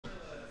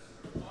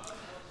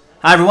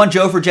Hi everyone,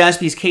 Joe for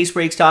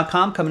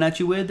JaspysCaseBreaks.com coming at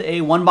you with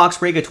a one-box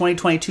break of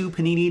 2022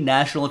 Panini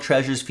National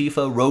Treasures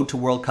FIFA Road to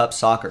World Cup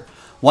Soccer.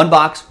 One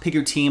box, pick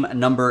your team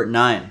number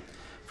 9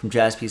 from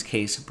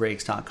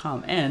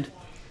JaspysCaseBreaks.com. And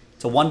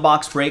it's a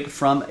one-box break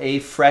from a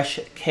fresh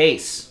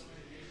case.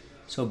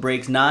 So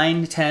breaks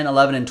 9, 10,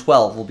 11, and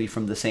 12 will be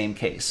from the same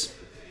case.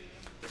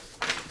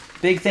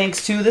 Big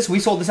thanks to this. We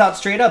sold this out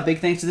straight up. Big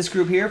thanks to this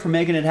group here for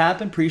making it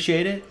happen.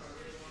 Appreciate it.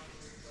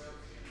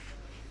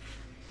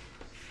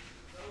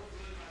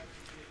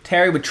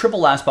 Terry with triple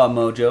last spot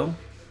mojo.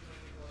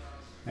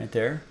 Right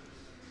there.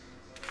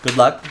 Good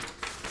luck.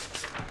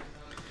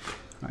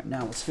 All right,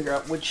 now let's figure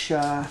out which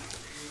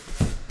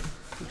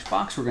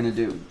box we're going to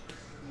do.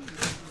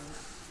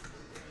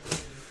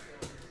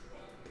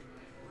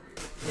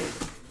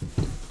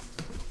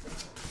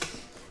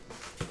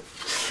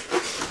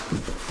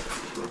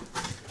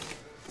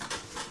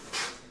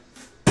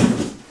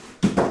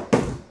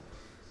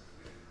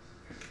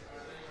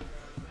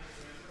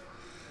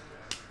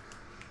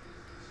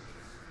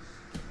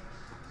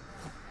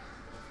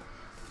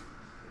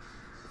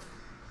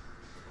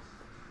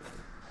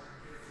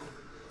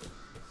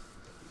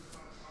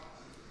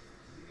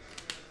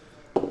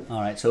 All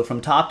right, so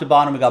from top to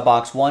bottom, we got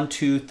box 1,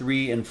 2,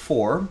 3, and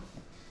 4.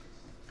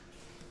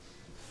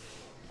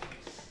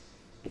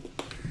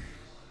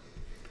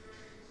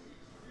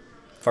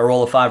 If I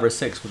roll a 5 or a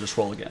 6, we'll just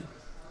roll again.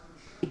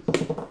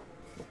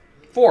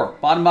 4,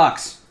 bottom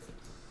box.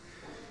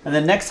 And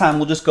then next time,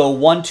 we'll just go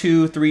 1,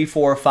 2, 3,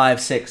 4, 5,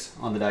 6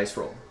 on the dice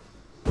roll.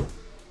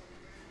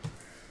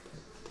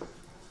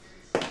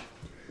 All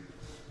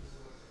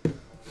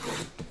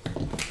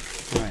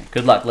right,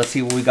 good luck. Let's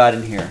see what we got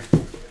in here.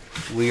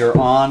 We are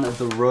on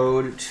the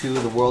road to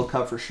the World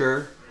Cup for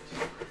sure.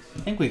 I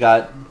think we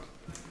got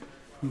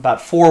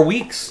about 4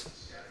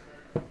 weeks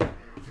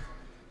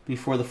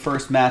before the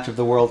first match of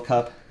the World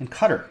Cup in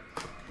Qatar.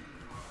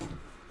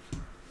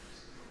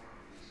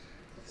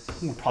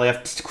 We'll probably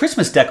have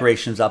Christmas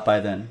decorations up by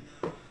then.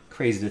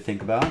 Crazy to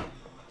think about.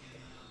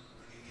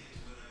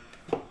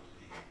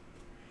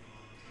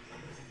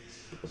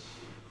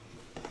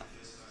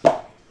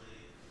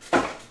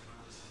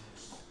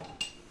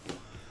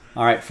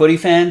 All right, footy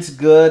fans,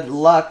 good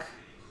luck.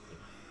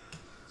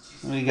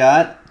 We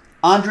got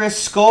Andres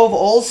Skov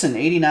Olsen,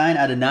 89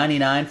 out of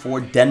 99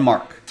 for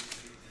Denmark.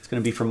 It's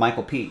going to be for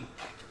Michael P.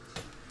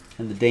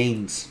 and the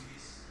Danes.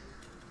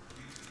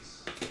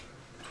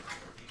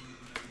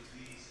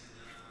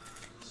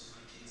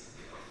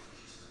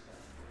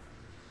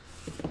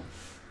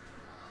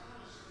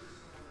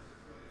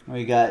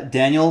 We got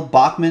Daniel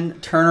Bachman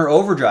Turner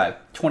Overdrive,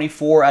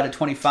 24 out of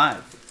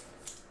 25.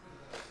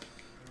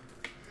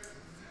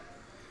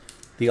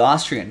 The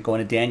Austrian going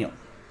to Daniel.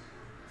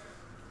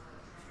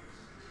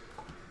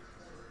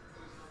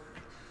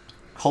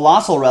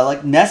 Colossal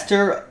Relic,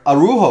 Nestor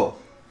Arujo.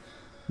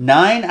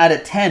 9 out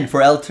of 10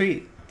 for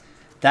L3.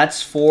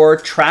 That's for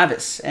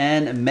Travis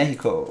and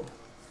Mexico.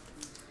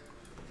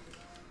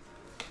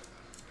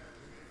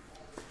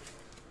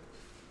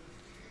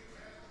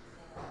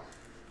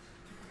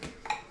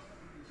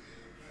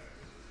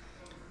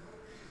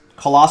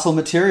 Colossal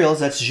Materials,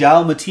 that's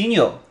João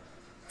Moutinho.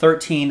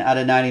 13 out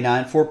of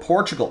 99 for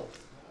Portugal.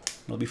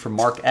 It'll be for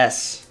Mark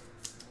S.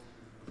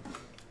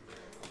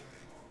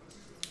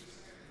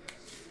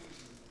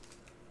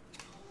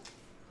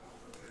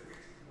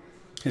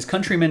 His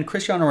countryman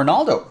Cristiano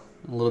Ronaldo.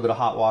 A little bit of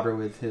hot water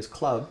with his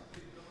club,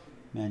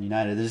 Man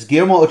United. This is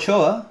Guillermo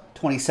Ochoa,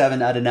 27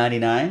 out of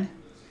 99.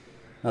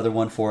 Another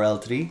one for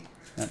L3.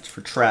 That's for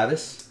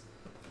Travis.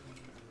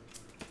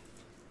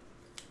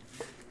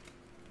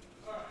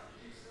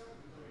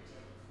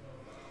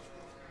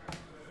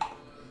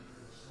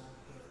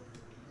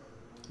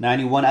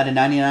 '91 out of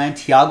 99,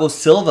 Thiago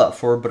Silva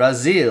for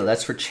Brazil.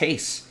 That's for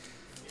Chase.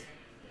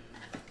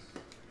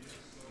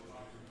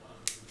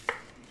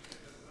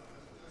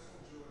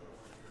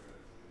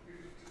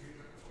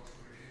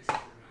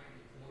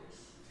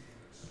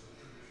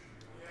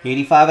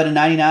 '85 out of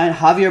 99,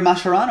 Javier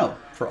Mascherano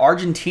for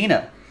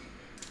Argentina.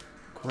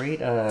 Great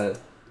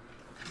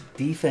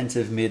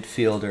defensive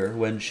midfielder.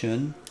 Wen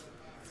Shun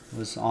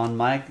was on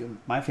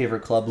my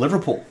favorite club,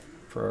 Liverpool,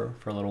 for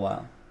a little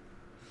while.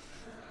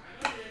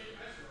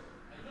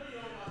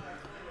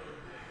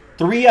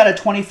 3 out of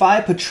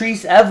 25,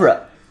 Patrice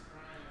Evra.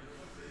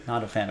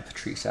 Not a fan of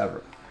Patrice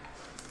Evra.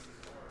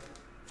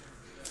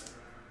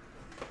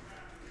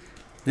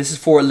 This is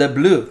for Le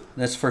Bleu.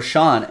 That's for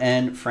Sean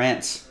and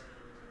France.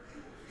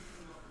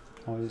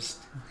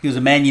 He was a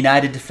Man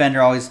United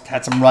defender, always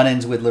had some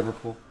run-ins with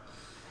Liverpool.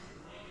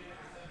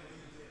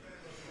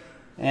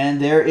 And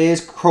there is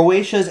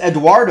Croatia's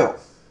Eduardo.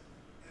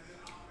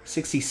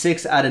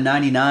 66 out of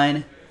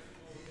 99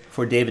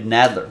 for David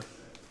Nadler.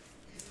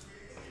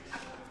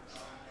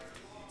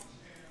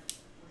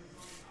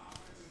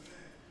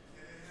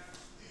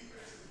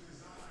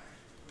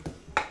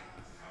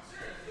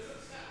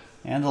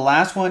 And the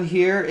last one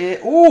here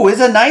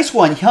is a nice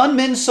one.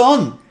 Hyun-Min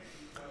Son.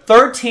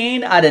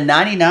 13 out of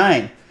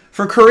 99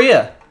 for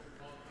Korea.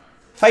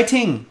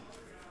 Fighting.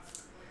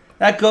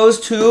 That goes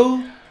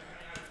to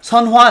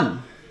Son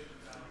Hwan.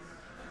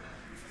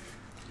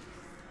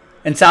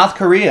 In South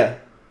Korea.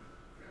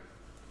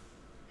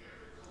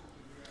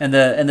 And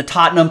the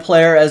Tottenham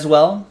player as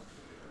well.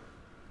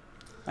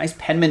 Nice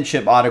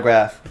penmanship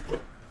autograph.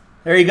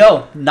 There you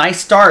go. Nice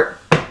start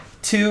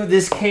to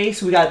this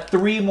case. We got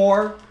 3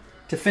 more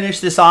to finish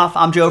this off.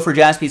 I'm Joe for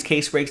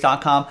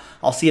jaspyscasebreaks.com.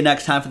 I'll see you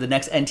next time for the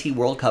next NT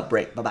World Cup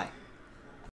break. Bye-bye.